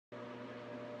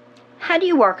How do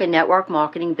you work a network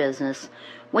marketing business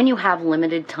when you have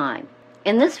limited time?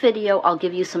 In this video, I'll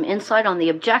give you some insight on the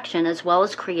objection as well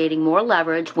as creating more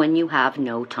leverage when you have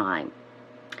no time.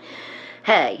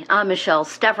 Hey, I'm Michelle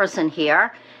Stefferson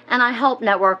here, and I help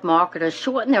network marketers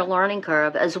shorten their learning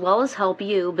curve as well as help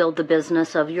you build the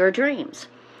business of your dreams.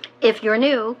 If you're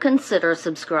new, consider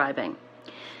subscribing.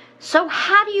 So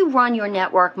how do you run your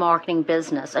network marketing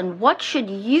business, and what should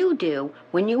you do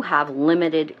when you have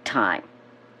limited time?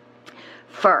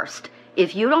 First,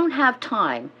 if you don't have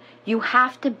time, you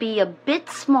have to be a bit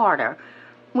smarter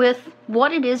with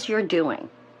what it is you're doing.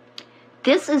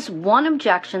 This is one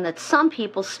objection that some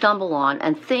people stumble on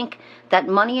and think that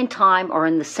money and time are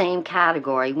in the same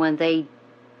category. When they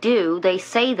do, they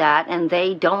say that and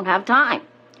they don't have time.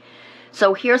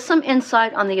 So here's some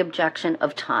insight on the objection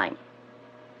of time.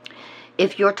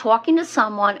 If you're talking to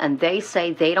someone and they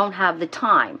say they don't have the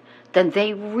time, then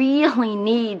they really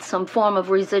need some form of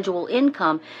residual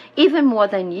income, even more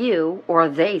than you or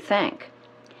they think.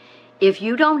 If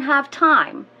you don't have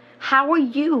time, how are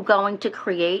you going to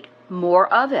create more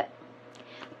of it?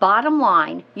 Bottom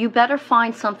line, you better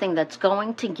find something that's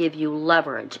going to give you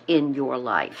leverage in your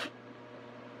life.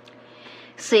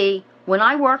 See, when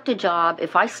I worked a job,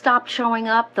 if I stopped showing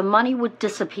up, the money would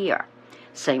disappear.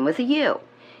 Same with you.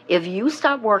 If you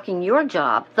stopped working your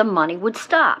job, the money would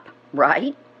stop,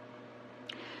 right?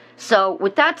 So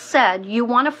with that said, you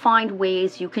want to find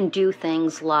ways you can do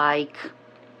things like,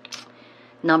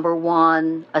 number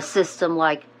one, a system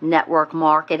like network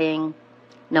marketing.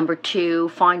 Number two,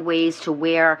 find ways to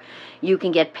where you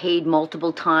can get paid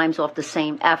multiple times off the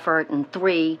same effort. And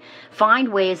three,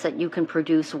 find ways that you can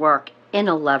produce work in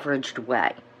a leveraged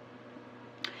way.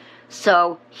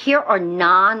 So here are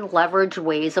non-leveraged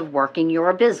ways of working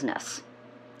your business.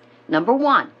 Number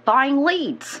one, buying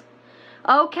leads.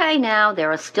 Okay, now,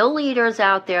 there are still leaders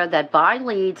out there that buy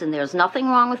leads, and there's nothing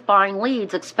wrong with buying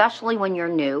leads, especially when you're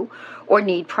new or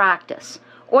need practice,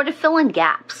 or to fill in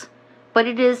gaps. But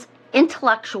it is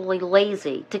intellectually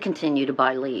lazy to continue to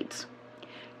buy leads.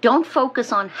 Don't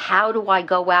focus on how do I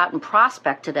go out and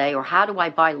prospect today or how do I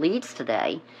buy leads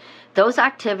today. Those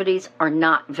activities are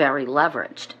not very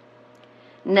leveraged.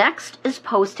 Next is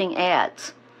posting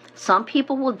ads. Some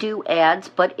people will do ads,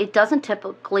 but it doesn't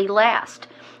typically last.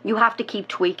 You have to keep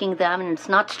tweaking them, and it's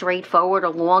not straightforward or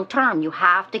long-term. You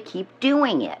have to keep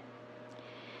doing it.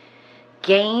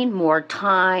 Gain more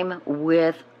time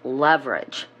with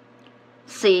leverage.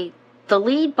 See, the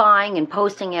lead buying and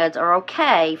posting ads are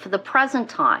okay for the present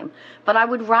time, but I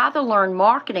would rather learn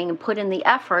marketing and put in the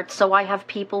effort so I have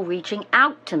people reaching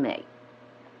out to me.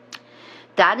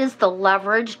 That is the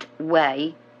leveraged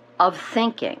way of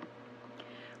thinking.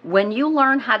 When you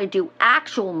learn how to do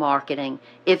actual marketing,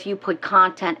 if you put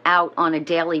content out on a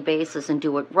daily basis and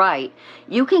do it right,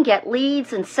 you can get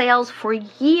leads and sales for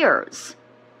years.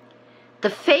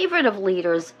 The favorite of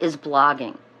leaders is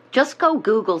blogging. Just go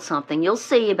Google something. You'll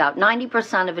see about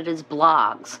 90% of it is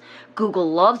blogs.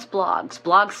 Google loves blogs.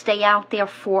 Blogs stay out there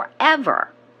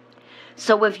forever.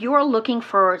 So if you're looking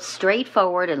for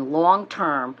straightforward and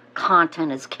long-term,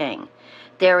 content is king.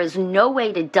 There is no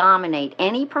way to dominate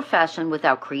any profession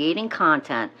without creating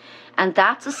content, and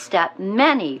that's a step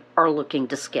many are looking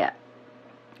to skip.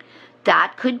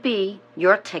 That could be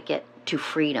your ticket to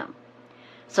freedom.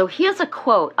 So here's a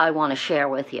quote I want to share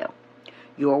with you.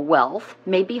 Your wealth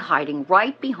may be hiding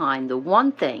right behind the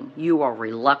one thing you are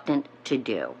reluctant to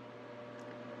do.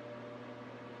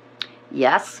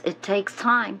 Yes, it takes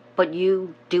time, but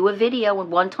you do a video at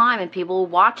one time and people will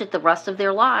watch it the rest of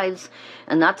their lives,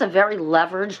 and that's a very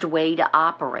leveraged way to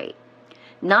operate.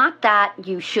 Not that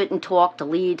you shouldn't talk to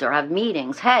leads or have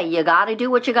meetings. Hey, you got to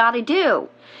do what you got to do.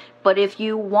 But if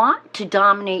you want to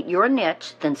dominate your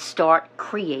niche, then start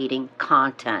creating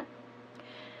content.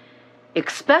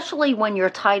 Especially when you're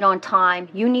tight on time,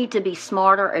 you need to be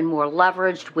smarter and more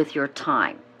leveraged with your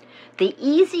time. The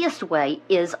easiest way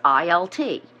is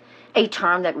ILT. A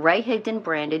term that Ray Higdon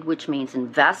branded, which means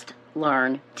invest,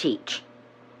 learn, teach.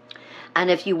 And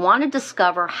if you want to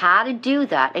discover how to do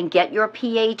that and get your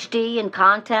PhD in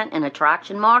content and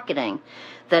attraction marketing,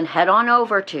 then head on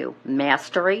over to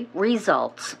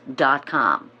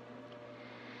masteryresults.com.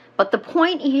 But the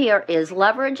point here is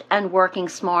leverage and working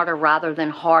smarter rather than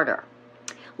harder.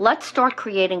 Let's start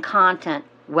creating content,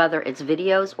 whether it's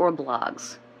videos or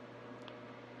blogs.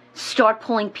 Start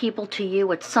pulling people to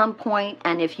you at some point,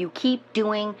 and if you keep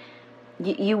doing,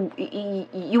 you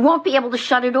won't be able to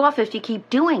shut it off if you keep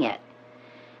doing it.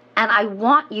 And I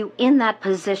want you in that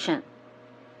position.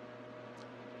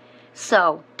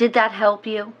 So, did that help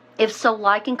you? If so,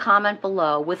 like and comment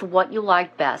below with what you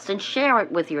liked best and share it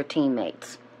with your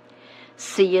teammates.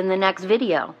 See you in the next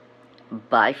video.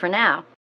 Bye for now.